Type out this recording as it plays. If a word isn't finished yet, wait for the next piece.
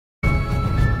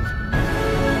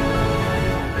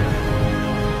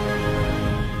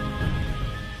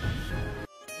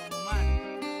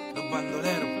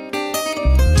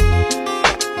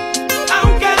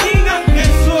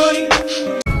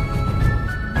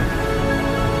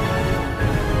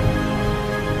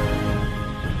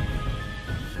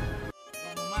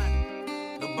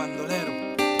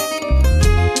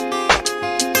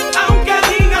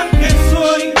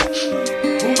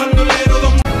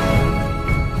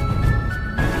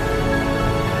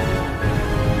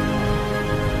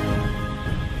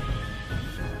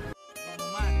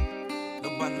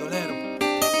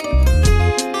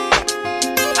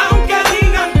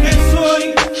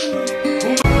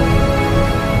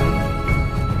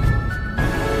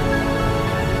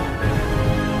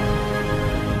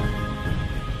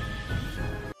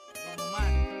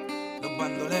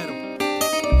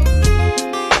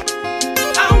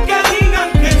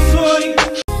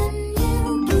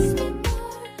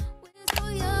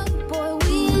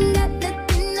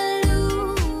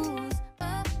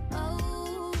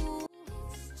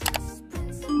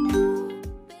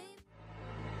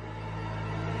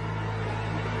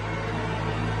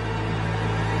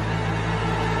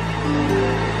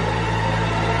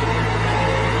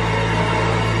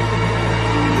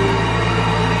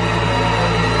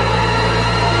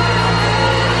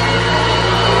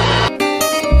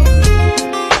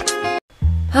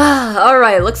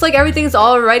Alright, looks like everything's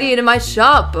already in my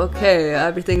shop. Okay,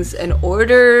 everything's in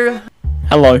order.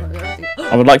 Hello.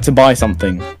 I would like to buy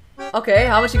something. Okay,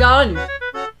 how much you got on you?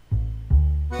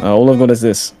 All I've got is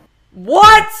this.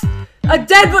 What? A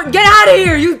dead boy? Get out of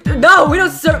here! No, we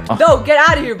don't serve. No, get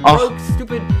out of here, broke,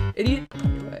 stupid idiot.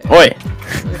 Oi!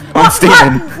 I'm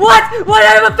Steven. What? What?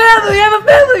 I have a family! I have a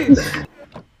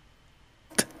family!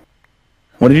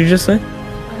 What did you just say? I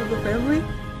have a family?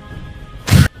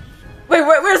 Wait,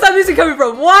 where's that music coming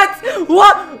from? What?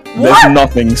 There's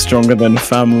nothing stronger than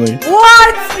family.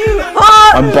 What?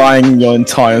 I'm buying your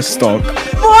entire stock.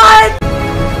 What?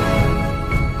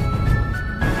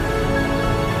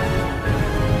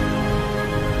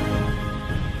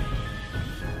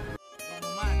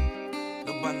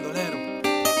 Bandolero.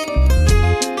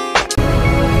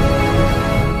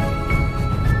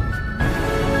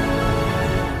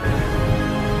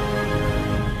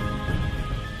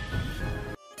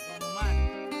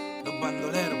 Los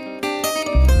bandoleros.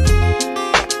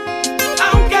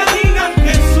 Aunque digan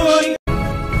que soy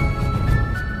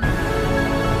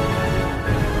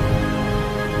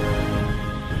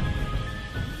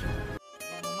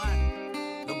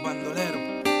los bandoleros.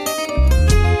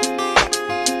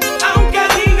 Aunque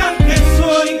digan que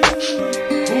soy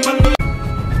un bandolero.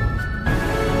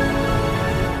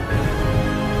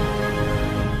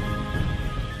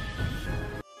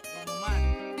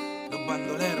 Los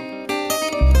bandoleros.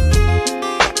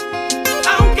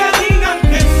 Aunque digan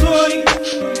que soy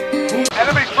un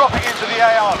Enemy dropping into the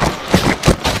AR.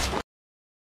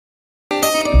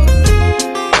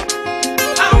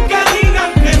 aunque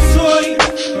digan que soy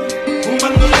un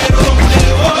bandolero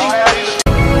donde voy.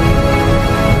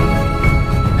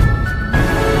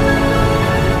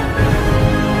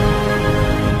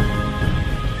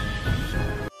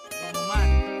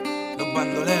 Los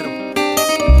bandoleros.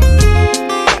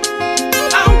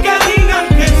 Aunque digan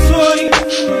que soy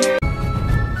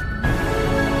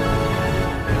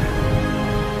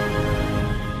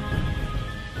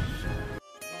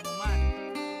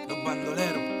los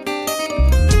bandoleros.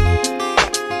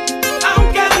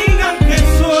 Aunque digan que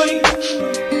soy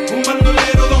un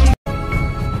bandolero donde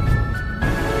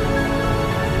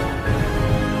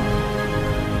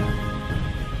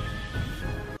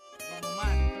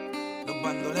los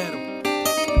bandoleros.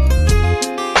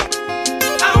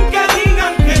 Aunque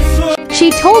digan que soy She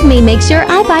told me make sure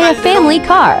I buy a family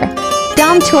car.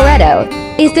 Dom Toretto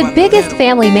is the biggest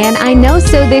family man I know,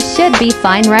 so this should be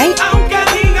fine, right? aunque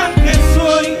digan que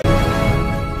soy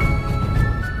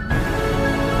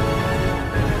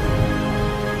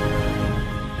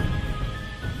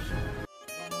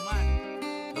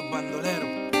los bandoleros.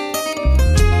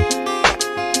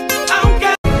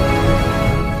 Aunque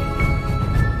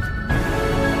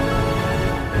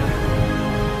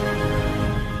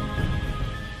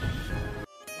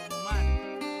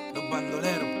los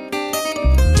bandoleros.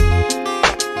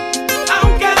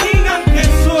 Aunque digan que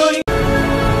soy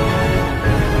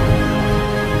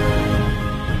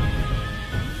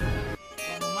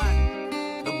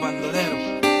los bandoleros.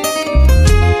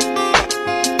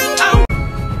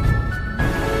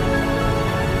 Los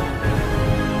bandoleros.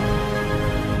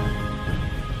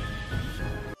 Aunque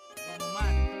digan que soy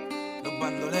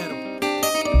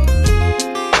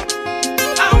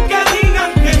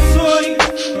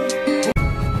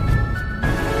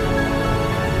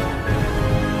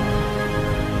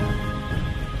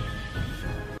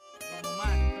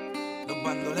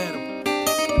los bandoleros.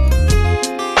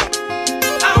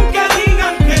 Aunque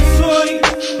digan que soy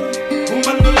un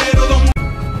bandolero donde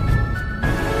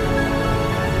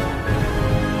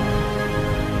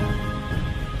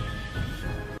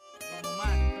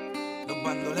los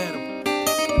bandoleros.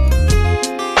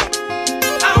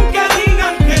 Aunque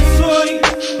digan que soy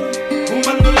un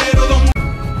bandolero donde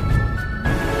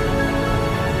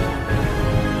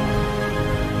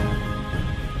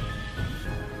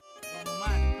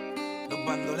los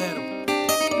bandoleros.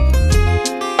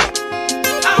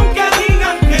 Aunque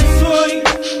digan que soy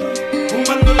un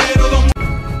bandolero donde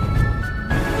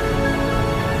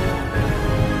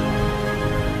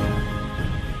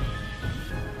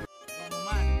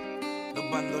los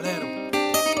bandoleros.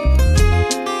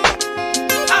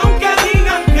 Aunque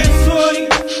digan que soy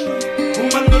un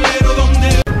bandolero donde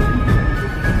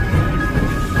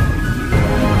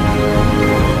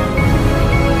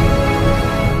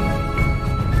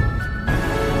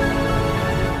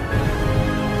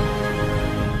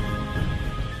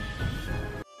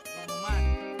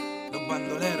los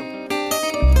bandoleros.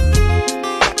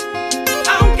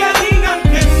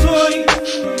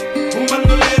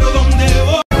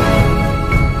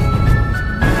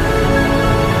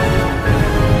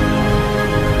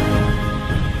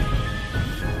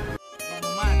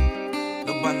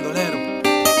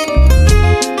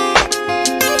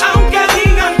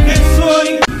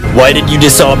 Why did you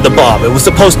disarm the bomb? It was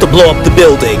supposed to blow up the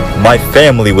building. My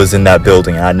family was in that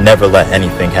building and I never let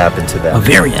anything happen to them.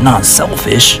 Very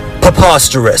unselfish.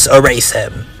 Preposterous. Erase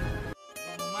him.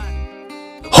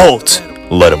 Halt!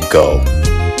 Let him go.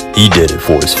 He did it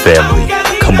for his family.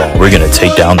 Come on, we're gonna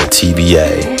take down the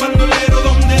TVA.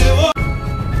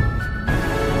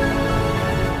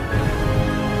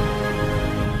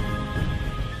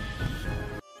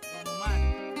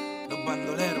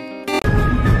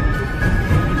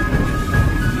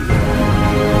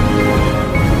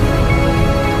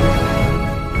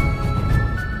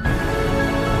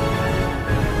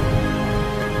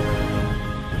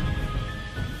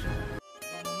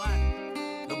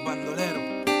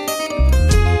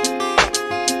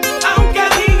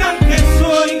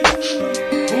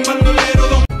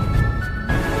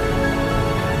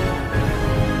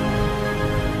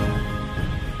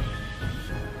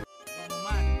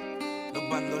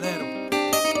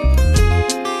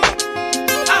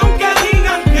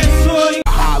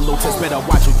 Better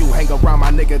watch who you hang around, my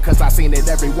nigga, cause I seen it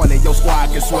every one of your squad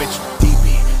can switch.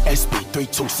 DB, SB,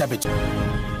 327.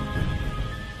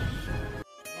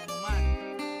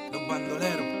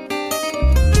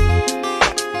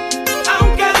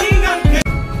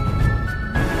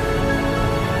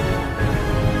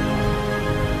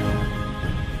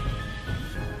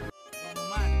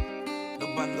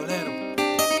 Bandolero.